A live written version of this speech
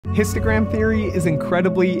Histogram theory is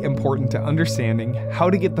incredibly important to understanding how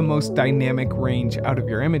to get the most dynamic range out of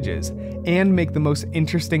your images and make the most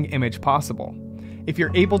interesting image possible. If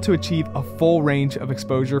you're able to achieve a full range of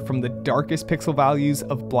exposure from the darkest pixel values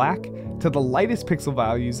of black to the lightest pixel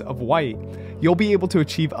values of white, you'll be able to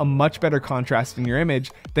achieve a much better contrast in your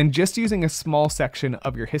image than just using a small section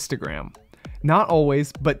of your histogram. Not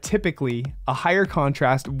always, but typically, a higher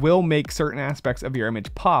contrast will make certain aspects of your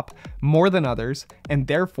image pop more than others, and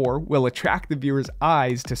therefore will attract the viewer's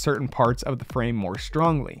eyes to certain parts of the frame more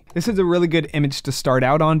strongly. This is a really good image to start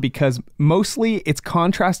out on because mostly it's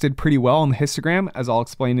contrasted pretty well on the histogram, as I'll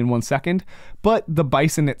explain in 1 second, but the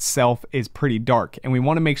bison itself is pretty dark, and we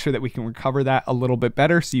want to make sure that we can recover that a little bit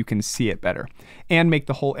better so you can see it better, and make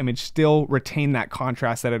the whole image still retain that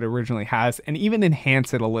contrast that it originally has, and even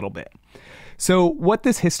enhance it a little bit. So what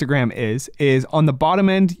this histogram is on the bottom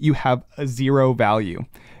end, you have a 0 value.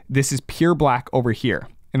 This is pure black over here.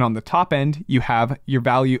 And on the top end, you have your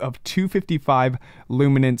value of 255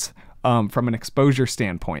 luminance from an exposure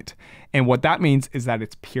standpoint. And what that means is that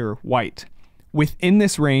it's pure white. Within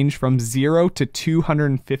this range from 0 to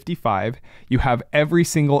 255, you have every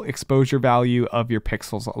single exposure value of your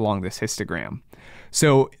pixels along this histogram.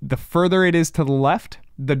 So the further it is to the left,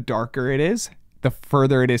 the darker it is. The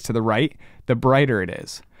further it is to the right, the brighter it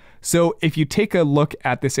is. So if you take a look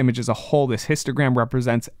at this image as a whole, this histogram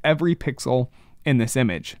represents every pixel in this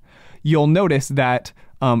image. You'll notice that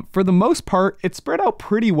for the most part, it's spread out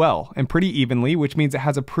pretty well and pretty evenly, which means it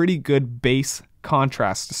has a pretty good base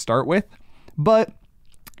contrast to start with, but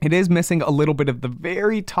it is missing a little bit of the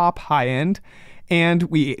very top high end. And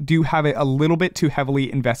we do have it a little bit too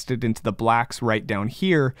heavily invested into the blacks right down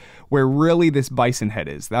here, where really this bison head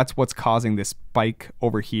is. That's what's causing this spike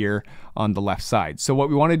over here on the left side. So what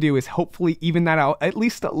we want to do is hopefully even that out at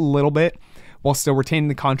least a little bit while still retaining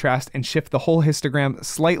the contrast and shift the whole histogram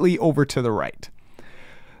slightly over to the right.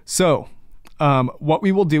 So what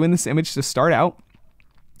we will do in this image to start out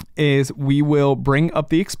is we will bring up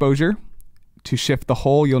the exposure to shift the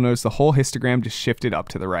whole. You'll notice the whole histogram just shifted up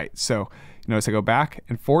to the right. So notice I go back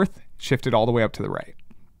and forth, shift it all the way up to the right.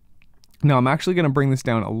 Now I'm actually going to bring this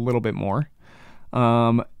down a little bit more.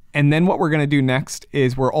 And then what we're going to do next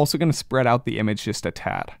is we're also going to spread out the image just a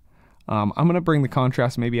tad. I'm going to bring the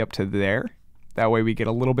contrast maybe up to there. That way we get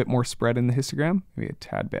a little bit more spread in the histogram, maybe a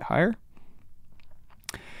tad bit higher.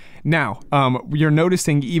 Now, you're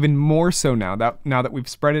noticing even more so now that we've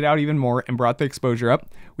spread it out even more and brought the exposure up,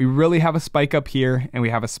 we really have a spike up here and we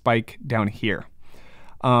have a spike down here.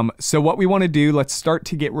 So what we want to do, let's start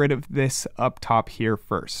to get rid of this up top here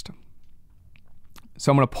first.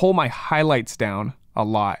 So I'm going to pull my highlights down a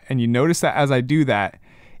lot, and you notice that as I do that,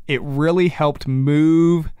 it really helped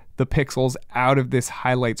move the pixels out of this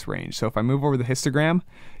highlights range. So if I move over the histogram,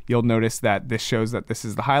 you'll notice that this shows that this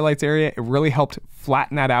is the highlights area. It really helped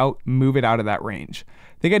flatten that out, move it out of that range.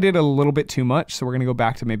 I think I did a little bit too much, so we're going to go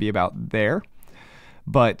back to maybe about there.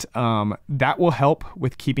 But that will help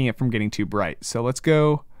with keeping it from getting too bright. So let's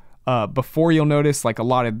go before. You'll notice like a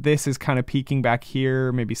lot of this is kind of peeking back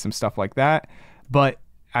here, maybe some stuff like that. But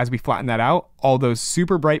as we flatten that out, all those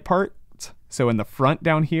super bright parts, so in the front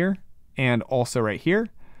down here and also right here,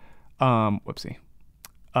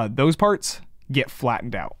 those parts get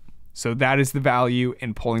flattened out. So that is the value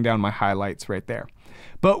in pulling down my highlights right there.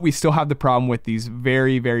 But we still have the problem with these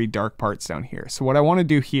very, very dark parts down here. So what I want to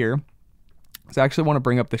do here is I actually want to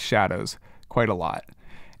bring up the shadows quite a lot.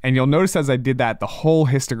 And you'll notice as I did that, the whole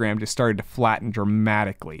histogram just started to flatten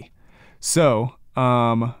dramatically. So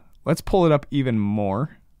let's pull it up even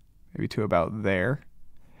more, maybe to about there.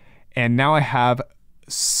 And now I have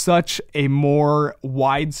such a more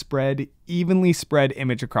widespread, evenly spread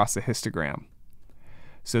image across the histogram.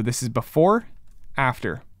 So this is before,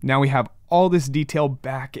 after. Now we have all this detail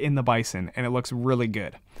back in the bison, and it looks really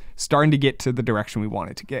good. Starting to get to the direction we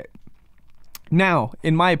want it to get. Now,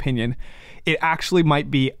 in my opinion, it actually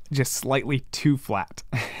might be just slightly too flat.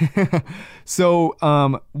 So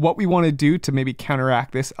what we want to do to maybe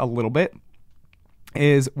counteract this a little bit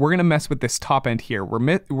is we're going to mess with this top end here.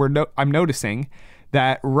 I'm noticing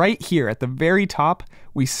that right here at the very top,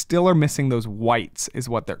 we still are missing those whites, is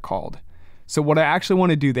what they're called. So what I actually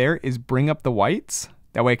want to do there is bring up the whites.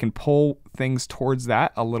 That way I can pull things towards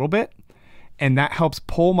that a little bit. And that helps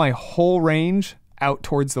pull my whole range out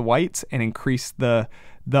towards the whites and increase the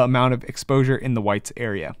amount of exposure in the whites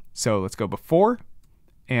area. So let's go before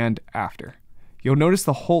and after. You'll notice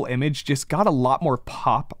the whole image just got a lot more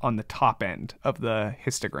pop on the top end of the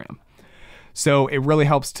histogram. So it really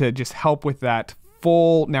helps to just help with that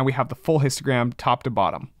full, now we have the full histogram top to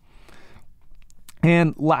bottom.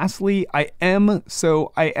 And lastly, I am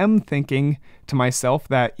thinking to myself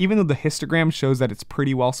that even though the histogram shows that it's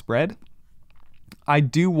pretty well spread, I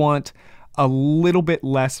do want a little bit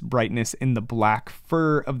less brightness in the black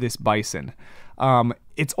fur of this bison.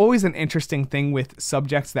 It's always an interesting thing with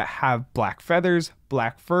subjects that have black feathers,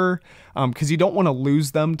 black fur, because you don't want to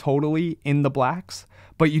lose them totally in the blacks,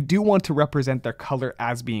 but you do want to represent their color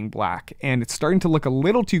as being black. And it's starting to look a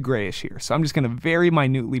little too grayish here. So I'm just going to very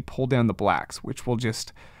minutely pull down the blacks, which will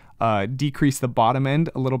just decrease the bottom end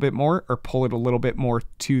a little bit more, or pull it a little bit more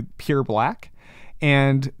to pure black.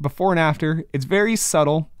 And before and after, it's very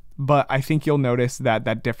subtle, but I think you'll notice that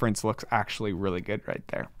that difference looks actually really good right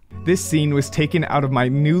there. This scene was taken out of my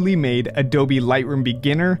newly made Adobe Lightroom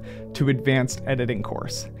Beginner to Advanced Editing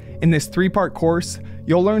course. In this 3-part course,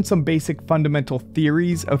 you'll learn some basic fundamental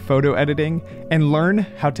theories of photo editing and learn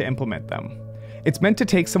how to implement them. It's meant to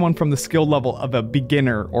take someone from the skill level of a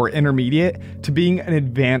beginner or intermediate to being an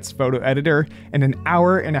advanced photo editor in an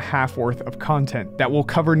hour and a half worth of content that will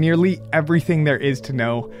cover nearly everything there is to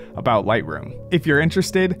know about Lightroom. If you're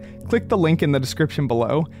interested, click the link in the description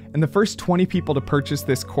below, and the first 20 people to purchase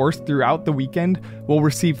this course throughout the weekend will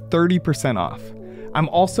receive 30% off. I'm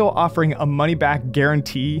also offering a money-back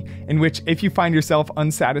guarantee in which if you find yourself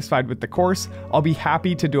unsatisfied with the course, I'll be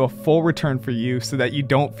happy to do a full return for you so that you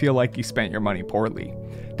don't feel like you spent your money poorly.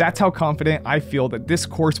 That's how confident I feel that this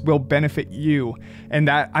course will benefit you and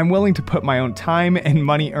that I'm willing to put my own time and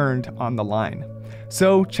money earned on the line.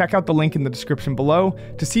 So check out the link in the description below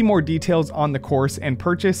to see more details on the course and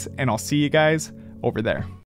purchase, and I'll see you guys over there.